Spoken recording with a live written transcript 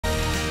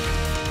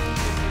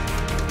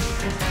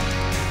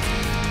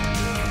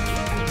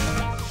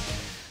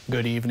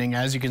Good evening.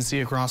 As you can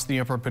see across the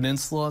Upper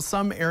Peninsula,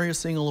 some areas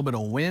seeing a little bit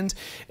of wind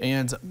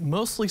and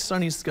mostly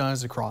sunny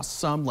skies across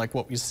some, like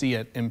what we see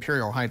at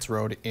Imperial Heights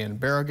Road in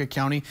Baraga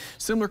County.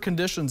 Similar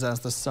conditions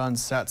as the sun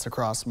sets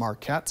across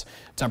Marquette.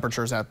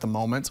 Temperatures at the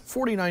moment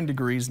 49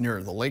 degrees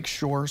near the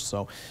lakeshore,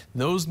 so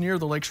those near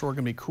the lakeshore are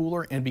going to be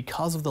cooler, and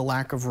because of the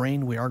lack of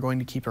rain, we are going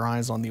to keep our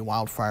eyes on the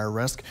wildfire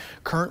risk.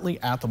 Currently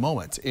at the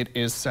moment, it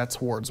is set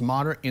towards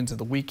moderate into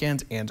the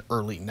weekend and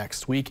early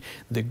next week.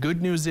 The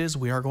good news is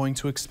we are going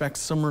to expect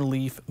some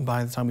relief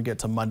by the time we get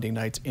to Monday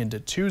night into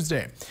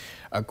Tuesday.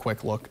 A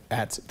quick look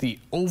at the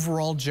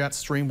overall jet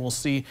stream. We'll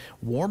see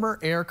warmer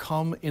air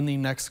come in the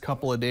next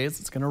couple of days.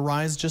 It's going to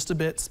rise just a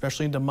bit,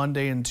 especially into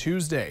Monday and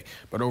Tuesday.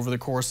 But over the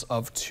course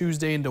of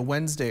Tuesday into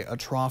Wednesday, a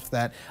trough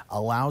that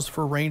allows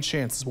for rain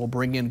chances will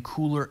bring in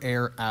cooler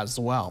air as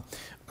well.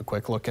 A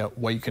quick look at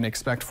what you can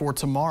expect for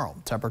tomorrow.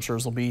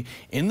 Temperatures will be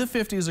in the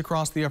 50s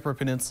across the Upper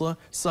Peninsula.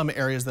 Some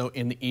areas, though,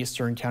 in the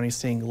eastern counties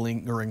seeing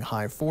lingering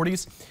high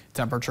 40s.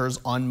 Temperatures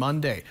on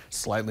Monday,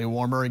 slightly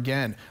warmer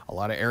again. A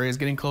lot of areas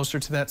getting closer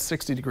to that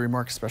 60-degree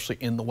mark, especially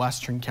in the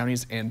western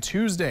counties. And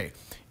Tuesday,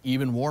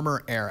 even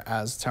warmer air,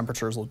 as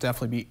temperatures will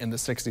definitely be in the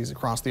 60s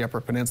across the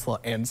Upper Peninsula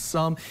and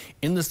some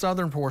in the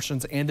southern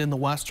portions and in the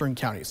western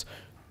counties.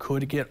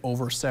 Could get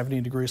over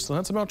 70 degrees, so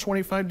that's about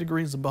 25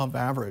 degrees above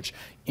average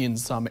in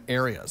some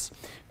areas.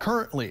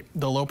 Currently,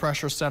 the low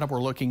pressure setup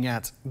we're looking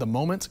at the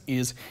moment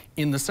is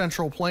in the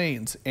Central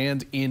Plains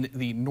and in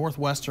the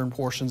northwestern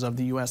portions of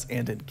the U.S.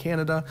 and in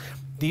Canada.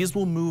 These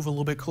will move a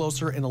little bit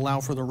closer and allow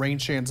for the rain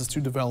chances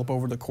to develop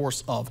over the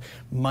course of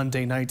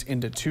Monday night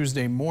into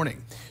Tuesday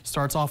morning.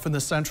 Starts off in the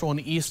central and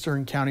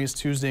eastern counties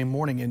Tuesday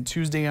morning, and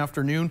Tuesday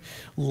afternoon,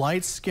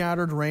 light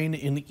scattered rain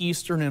in the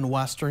eastern and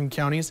western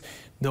counties,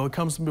 though it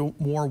comes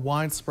more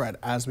widespread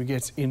as we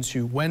get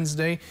into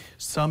Wednesday.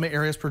 Some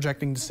areas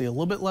projecting to see a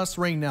little bit less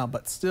rain now,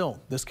 but still,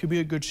 this could be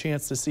a good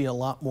chance to see a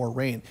lot more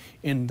rain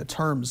in the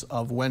terms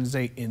of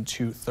Wednesday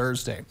into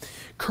Thursday.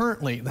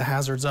 Currently, the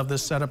hazards of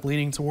this setup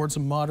leaning towards a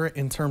moderate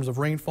in terms of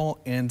rainfall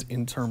and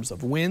in terms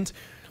of wind.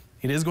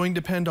 It is going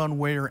to depend on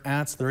where you're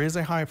at. There is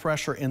a high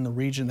pressure in the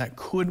region that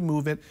could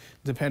move it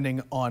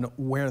depending on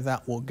where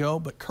that will go,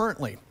 but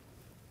currently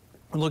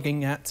we're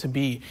looking at to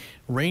be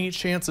rainy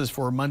chances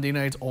for Monday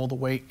night all the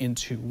way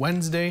into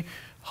Wednesday.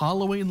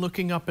 Halloween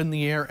looking up in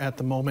the air at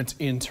the moment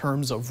in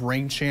terms of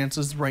rain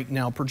chances. Right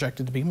now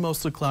projected to be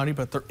mostly cloudy,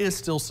 but there is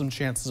still some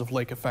chances of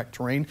lake effect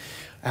rain.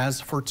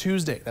 As for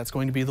Tuesday, that's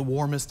going to be the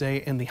warmest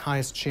day and the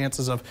highest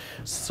chances of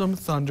some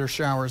thunder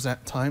showers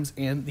at times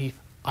and the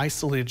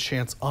isolated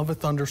chance of a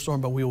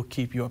thunderstorm, but we will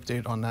keep you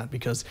updated on that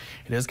because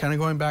it is kind of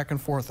going back and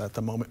forth at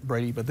the moment,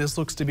 Brady, but this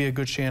looks to be a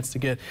good chance to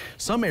get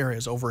some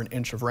areas over an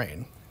inch of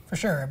rain. For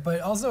sure,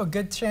 but also a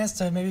good chance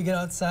to maybe get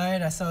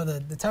outside. I saw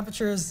the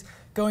temperatures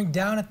going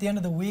down at the end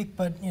of the week,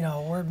 but you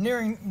know, we're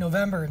nearing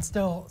November and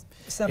still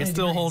 70 It's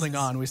still degrees. holding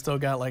on. We still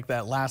got like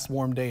that last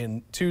warm day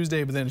in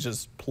Tuesday, but then it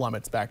just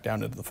plummets back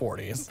down into the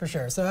 40s. For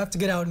sure, so have to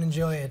get out and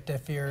enjoy it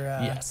if you're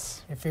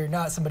yes. if you're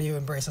not somebody who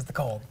embraces the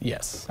cold.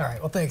 Yes. All right,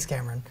 well thanks,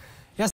 Cameron.